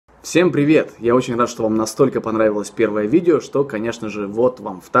Всем привет! Я очень рад, что вам настолько понравилось первое видео, что, конечно же, вот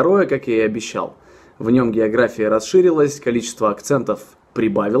вам второе, как я и обещал. В нем география расширилась, количество акцентов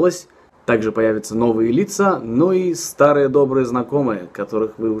прибавилось, также появятся новые лица, ну и старые добрые знакомые,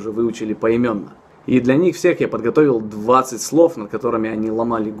 которых вы уже выучили поименно. И для них всех я подготовил 20 слов, над которыми они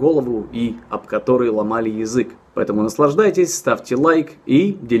ломали голову и об которые ломали язык. Поэтому наслаждайтесь, ставьте лайк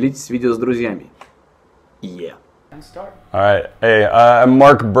и делитесь видео с друзьями. All right. Hey, I'm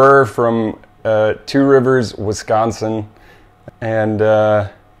Mark Burr from Two Rivers, Wisconsin, and I'm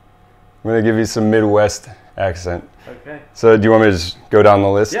going to give you some Midwest accent. Okay. So do you want me to just go down the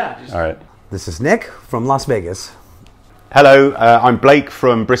list? Yeah. All right. This is Nick from Las Vegas. Hello, I'm Blake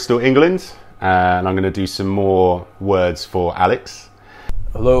from Bristol, England, and I'm going to do some more words for Alex.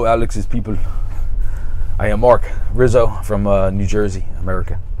 Hello, Alex's people. I am Mark Rizzo from New Jersey,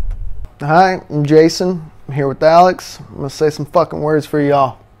 America. Hi, I'm Jason. I'm here with Alex. I'm gonna say some fucking words for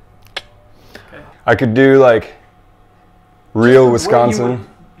y'all. I could do like real Wisconsin.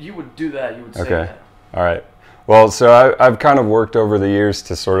 You would do that, you would say Okay. All right. Well, so I've kind of worked over the years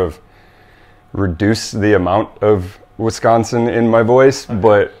to sort of reduce the amount of Wisconsin in my voice,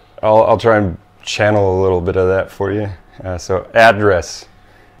 but I'll try and channel a little bit of that for you. So address.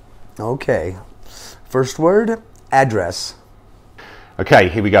 Okay. First word, address. Okay,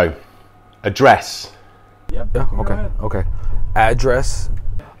 here we go. Address. Yeah, okay. Address.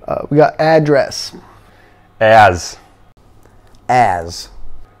 We got address. As. As.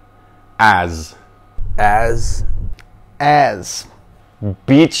 As. As. As.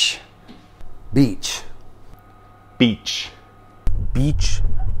 Beach. Beach. Beach. Beach.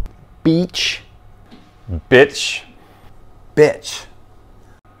 Beach. Bitch. Bitch.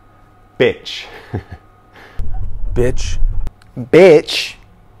 Bitch. Bitch. Bitch.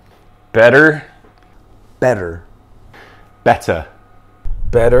 Better. Better. Better.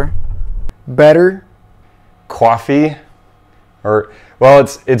 Better. Better. Coffee. Or, well,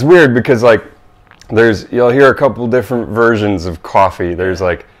 it's weird because like you'll hear a couple different versions of coffee. There's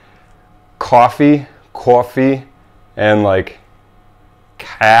like coffee, and like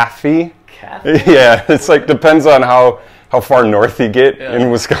caffey. Yeah, it's like depends on how far north you get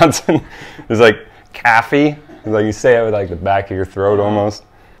in Wisconsin. It's like caffey. Like you say it with like the back of your throat almost.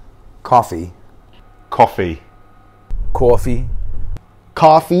 Coffee. Coffee. Coffee.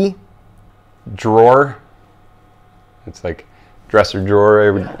 Coffee. Drawer. It's like dresser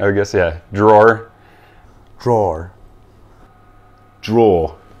drawer, I guess, yeah. Drawer. Drawer.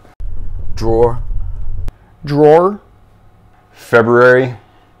 Draw. Drawer. Drawer. February.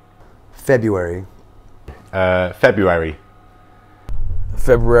 February. February.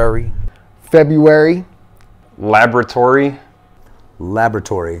 February. February. Laboratory.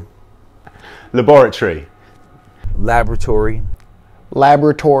 Laboratory. Laboratory. Laboratory.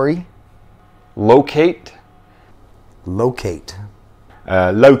 Laboratory. Locate. Locate.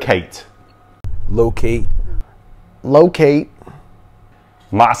 Locate. Locate. Locate.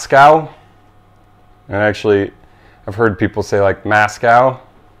 Moscow. And actually, I've heard people say like Moscow.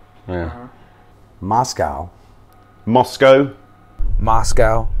 Yeah. Moscow. Moscow.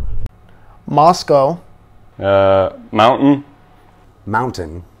 Moscow. Moscow. Mountain.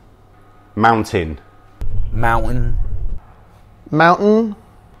 Mountain. Mountain. Mountain. Mountain.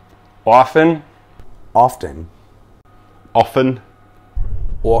 Often. Often. Often.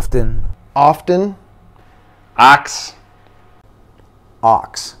 Often. Often. Ox.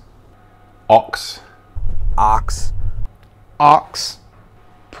 Ox. Ox. Ox. Ox.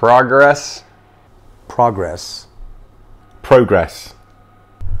 Progress. Progress. Progress.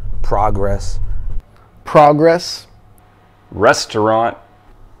 Progress. Progress. Restaurant.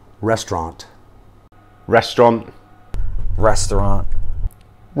 Restaurant. Restaurant. Restaurant.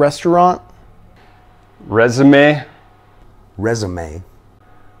 Restaurant. Resume. Resume.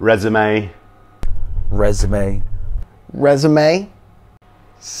 Resume. Resume. Resume.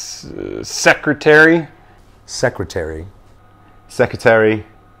 Secretary. Secretary. Secretary.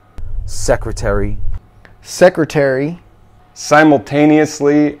 Secretary. Secretary.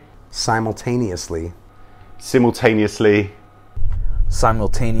 Simultaneously. Simultaneously. Simultaneously.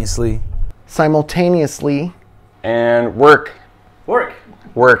 Simultaneously. Simultaneously. And work. Work.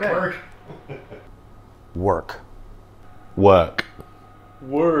 Work. Okay. Work. Work.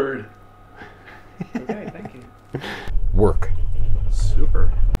 Word. Okay, thank you. Work. Super.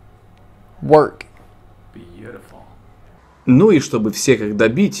 Work. Beautiful. Ну и чтобы всех их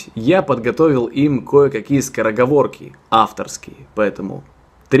добить, я подготовил им кое-какие скороговорки, авторские. Поэтому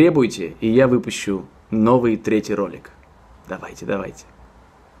требуйте, и я выпущу новый третий ролик. Давайте.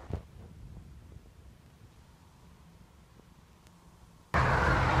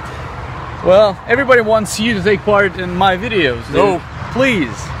 Well, everybody wants you to take part in my videos. Dude. No.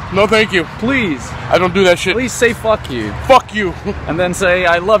 Please. No, thank you. Please. I don't do that shit. Please say fuck you. Fuck you. And then say,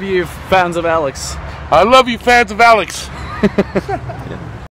 I love you, fans of Alex. I love you, fans of Alex.